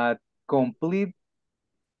 But complete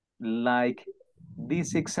like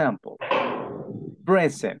this example.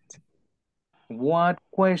 Present. What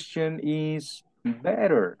question is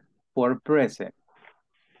better for present?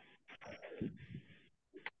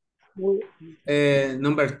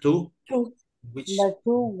 Number two. Which? Number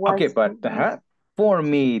two, Okay, what's but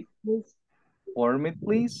form it,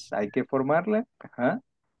 please. Hay que formarla.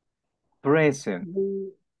 Present.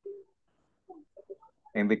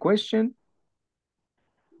 And the question?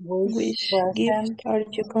 Which gift are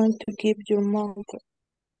you going to give your mother?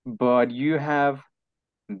 But you have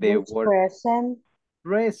the which word present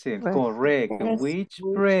present, correct. Which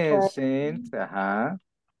present? are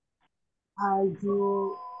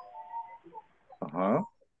you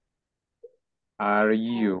Are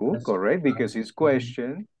you correct? Because it's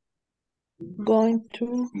question. Going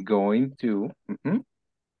to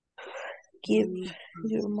give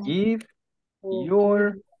your mother? Give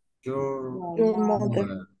Your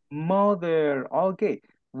mother. mother. Okay.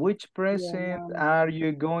 Which present are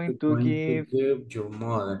you going to give your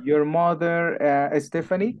mother? Your mother,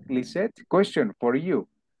 Stephanie, Lisette? Question for you.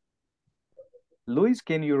 Luis,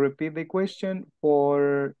 can you repeat the question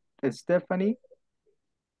for Stephanie?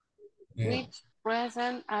 Which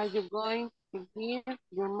present are you going to give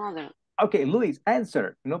your mother? Okay, Luis,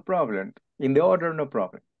 answer. No problem. In the order, no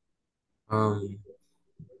problem.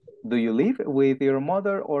 Do you live with your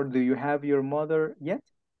mother or do you have your mother yet?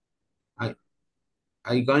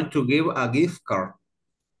 I'm going to give a gift card.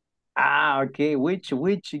 Okay. Which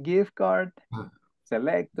gift card?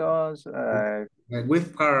 Selectos.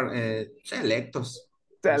 Gift card, Selectos.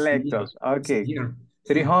 Selectos. Okay.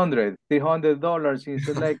 $300 in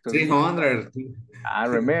Selectos. 300. I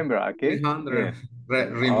remember. Okay. 300.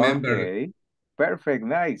 Good. Remember. Okay. Perfect.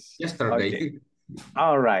 Nice. Yesterday. Okay.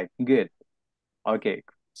 All right. Good. Okay.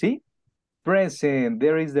 See? Present.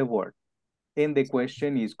 There is the word. And the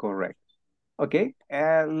question is correct. Okay.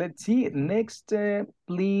 Let's see. Next,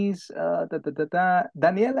 please. Daniela.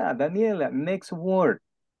 Next word.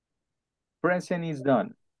 Present is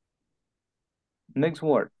done. Next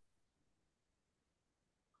word.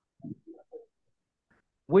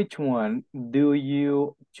 Which one do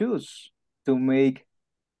you choose to make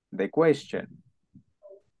the question?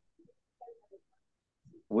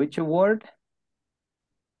 Which word?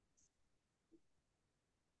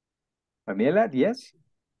 Daniela, yes?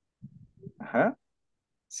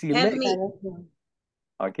 Select.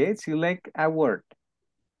 Okay, select a word.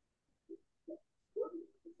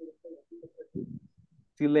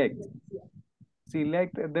 Select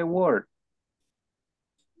the word.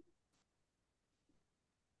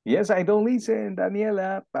 Yes, I don't listen,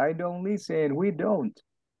 Daniela. I don't listen. We don't.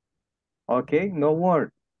 Okay, no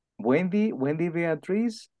word. Wendy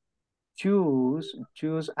Beatriz, choose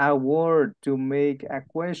a word to make a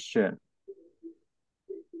question.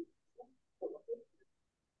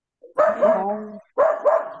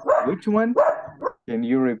 Which one? Can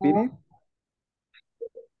you repeat it?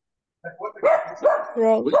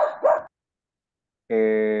 Rose.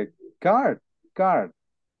 Card.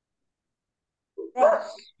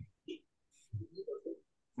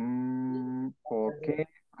 Okay.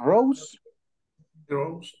 Rose.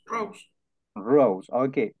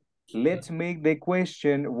 Okay. Let's make the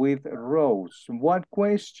question with Rose. What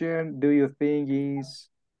question do you think is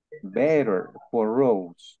better for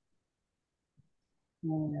Rose?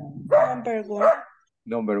 Number one.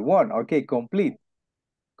 Number one. Okay, complete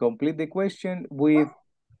the question with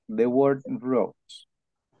the word Rose.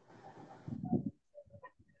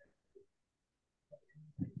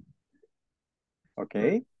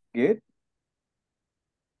 Okay, good.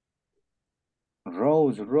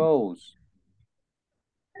 Rose.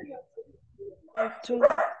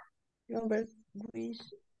 Number which.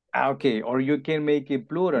 Okay, or you can make it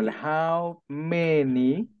plural. How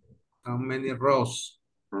many roses?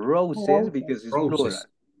 Roses, because it's plural.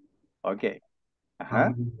 Okay. How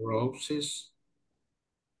many roses?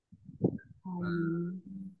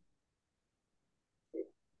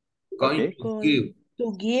 Okay.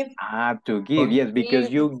 To give. Ah, to give, yes, because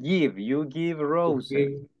you give roses.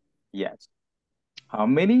 Give. Yes. How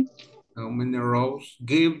many? How many roses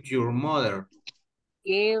give your mother?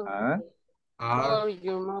 Give Are for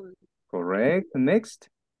your mother. Correct. Next.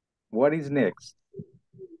 What is next?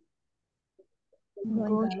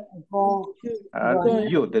 Go.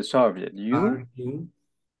 You, the subject. You are you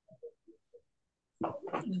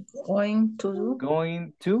Going to do.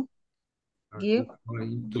 going to Give.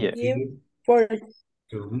 going to Yes. give For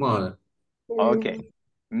your mother? Okay.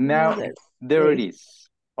 Now mother. there it is.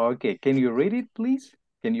 Okay. Can you read it, please?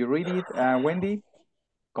 Can you read it, Wendy?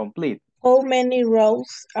 Complete. How many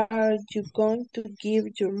roses are you going to give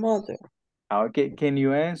your mother? Okay. Can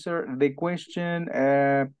you answer the question,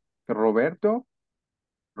 Roberto?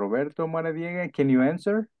 Roberto Maradiega, can you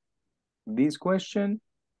answer this question?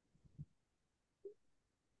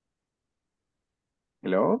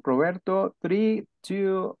 Hello, Roberto. 3,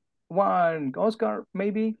 2, 1. Oscar,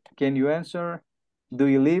 maybe. Can you answer? Do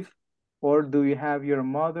you live or do you have your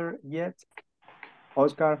mother yet?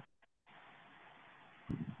 Oscar?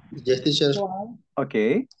 Yes, teacher.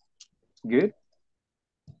 Okay, good.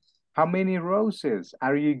 How many roses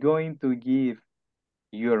are you going to give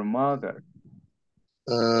your mother?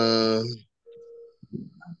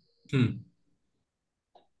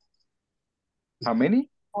 How many?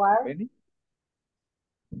 How many?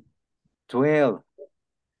 12.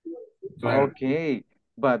 12. Okay,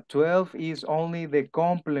 but 12 is only the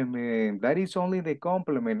complement. That is only the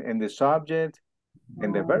complement and the subject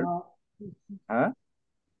and the verb. Huh?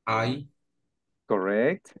 I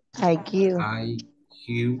Correct. I give. I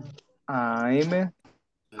give I'm.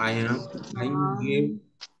 I'm give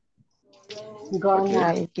Gonna.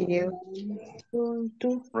 I give. Going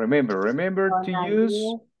to. Remember to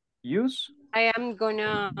use I am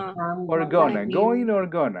gonna or gonna. Going or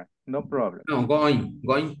gonna. No problem. no going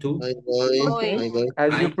to Okay. I'm going.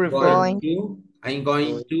 As you I'm prefer. going to I'm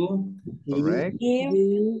going to Correct. Give.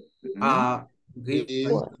 Mhm. give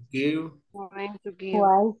give going to give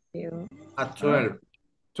Give. a 12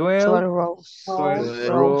 12 12 rows. 12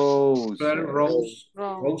 roses. 12 row.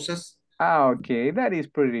 roses. Okay, that is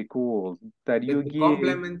pretty cool. That you But the give.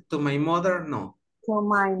 compliment to my mother, no. To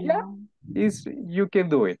my Yeah, mom. you can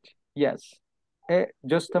do it. Yes.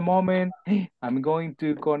 Just a moment. I'm going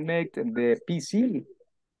to connect the PC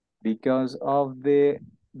because of the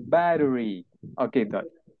battery. Okay, done.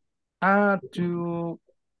 To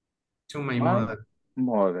To my my mother.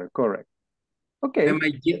 mother, correct. Okay. And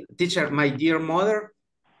my dear, teacher, my dear mother,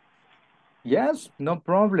 Yes, no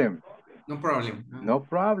problem. no problem. No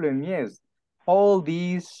problem, yes. All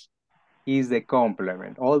these is the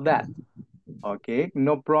complement, all that. Okay,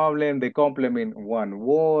 no problem. The complement 1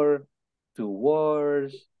 word, 2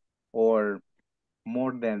 words, or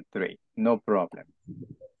more than 3. No problem.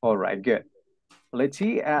 All right, good. Let's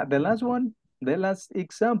see the last one, the last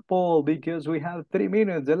example, because we have 3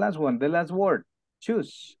 minutes. The last one, the last word.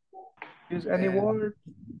 Choose. Choose any word.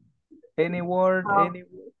 Any word. Any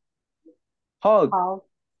hug.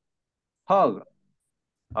 Hug.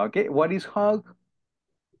 Okay, what is hug?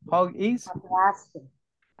 Hug is?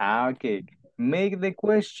 Okay. Make the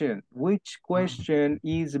question. Which question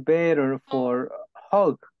is better for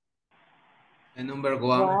hug? And number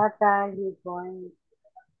 1. What are you going?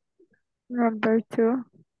 Number 2.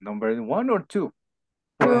 Number 1 or 2?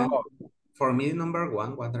 For me, number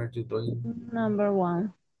 1, what are you doing? Number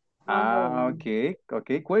 1. Okay.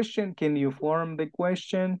 Okay. Question. Can you form the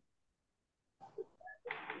question?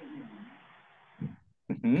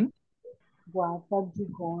 What are you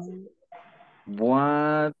going?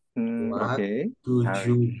 What? What Okay. do Are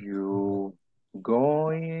you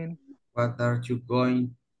going What are you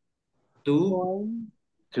going to?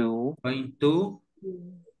 to? Going to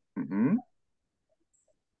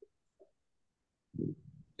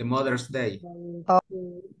the Mother's Day.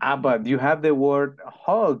 But you have the word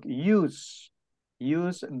hug. Use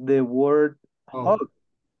the word hug.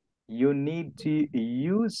 You need to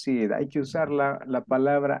use it. Hay que usar la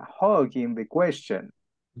palabra hug in the question.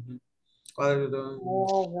 What are you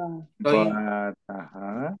doing? But,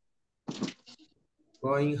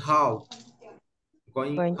 Going how?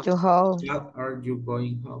 Going to how? What are you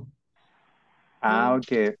going how?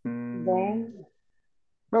 Okay.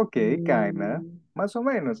 Okay, kinda. Más o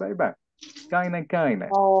menos, ahí va. Kinda.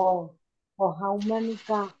 Oh, how many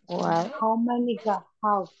What? how many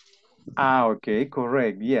house? Okay,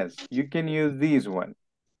 correct. Yes, you can use this one.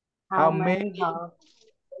 How many house?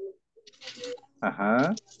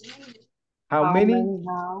 How How many many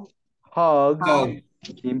house? hugs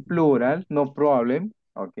in plural? No problem.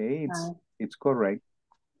 Okay, it's correct.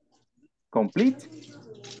 Complete.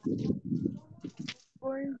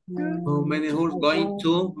 Going How many horse going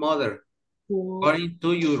to mother? Going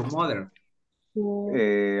to your mother.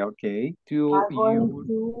 Okay, to are going you.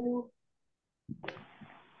 to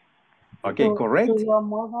Okay, to correct. your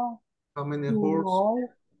mother. How many horse?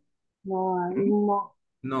 No. To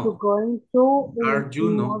No. going to Are you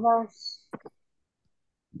no? mother's.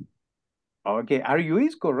 Okay, are you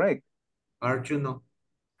is correct. Are you no?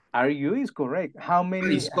 Are you is correct. How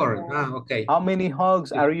many? It's correct. Okay. How many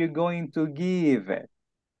hugs are you going to give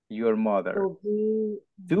your mother? To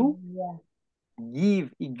give. Two? Yeah.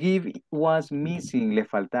 Give was missing. Le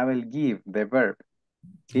faltaba el give, the verb.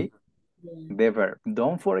 ¿Sí? The verb.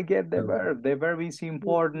 Don't forget the verb. The verb is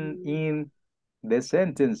important in the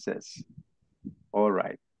sentences. All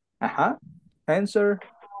right. Answer.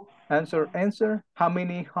 How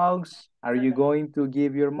many hugs are you going to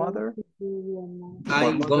give your mother?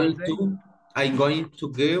 I'm going to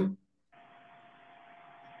give.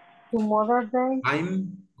 To Mother's Day.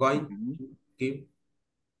 I'm going to give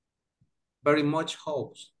very much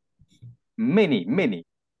hugs. Many.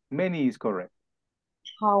 Many is correct.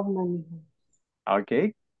 How many?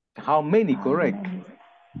 Okay. How many? Correct.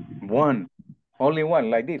 One. Only one,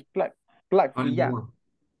 like this. Pluck, Only yeah. one.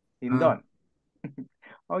 In done.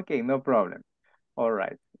 Okay, no problem. All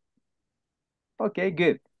right. Okay,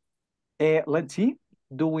 good. Let's see.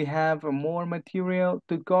 Do we have more material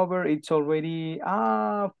to cover? It's already,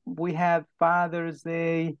 we have Father's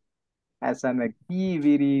Day as an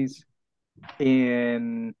activities.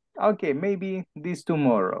 And okay, maybe this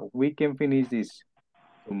tomorrow. We can finish this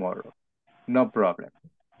tomorrow. No problem.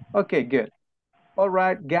 Okay, good. All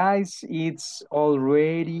right, guys, it's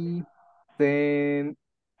already 10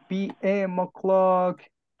 p.m. o'clock.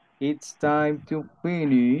 It's time to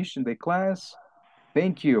finish the class.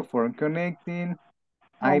 Thank you for connecting.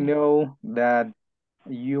 I know that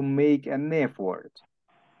you make an effort.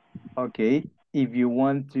 Okay, if you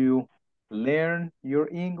want to learn your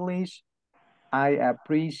English, I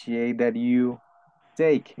appreciate that you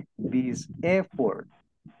take this effort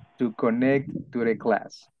to connect to the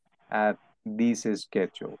class at this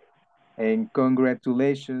schedule. And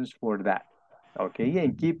congratulations for that. Okay,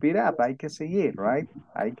 and keep it up. Hay que seguir, right?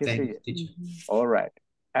 Hay que Thank you, seguir. teacher. All right.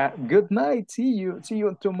 Good night. See you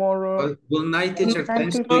tomorrow. Good night, teacher.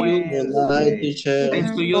 Thanks to Wednesday. you. Good night, teacher.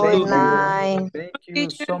 Thanks to you Good too. night. Thank you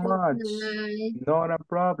so much. Not a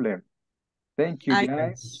problem. Thank you,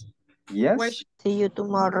 guys. Yes. See you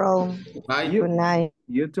tomorrow. Bye. You, Good night.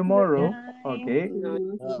 you tomorrow. Okay.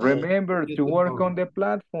 Remember You to work tomorrow. on the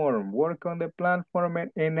platform. Work on the platform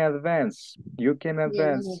in advance. You can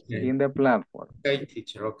advance in the platform. Okay,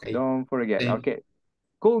 teacher. Okay. Don't forget. Thank Okay.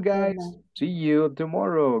 Cool, guys. See you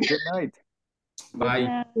tomorrow. Good night.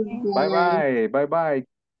 Bye. Bye-bye. Bye-bye.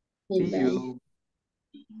 See you.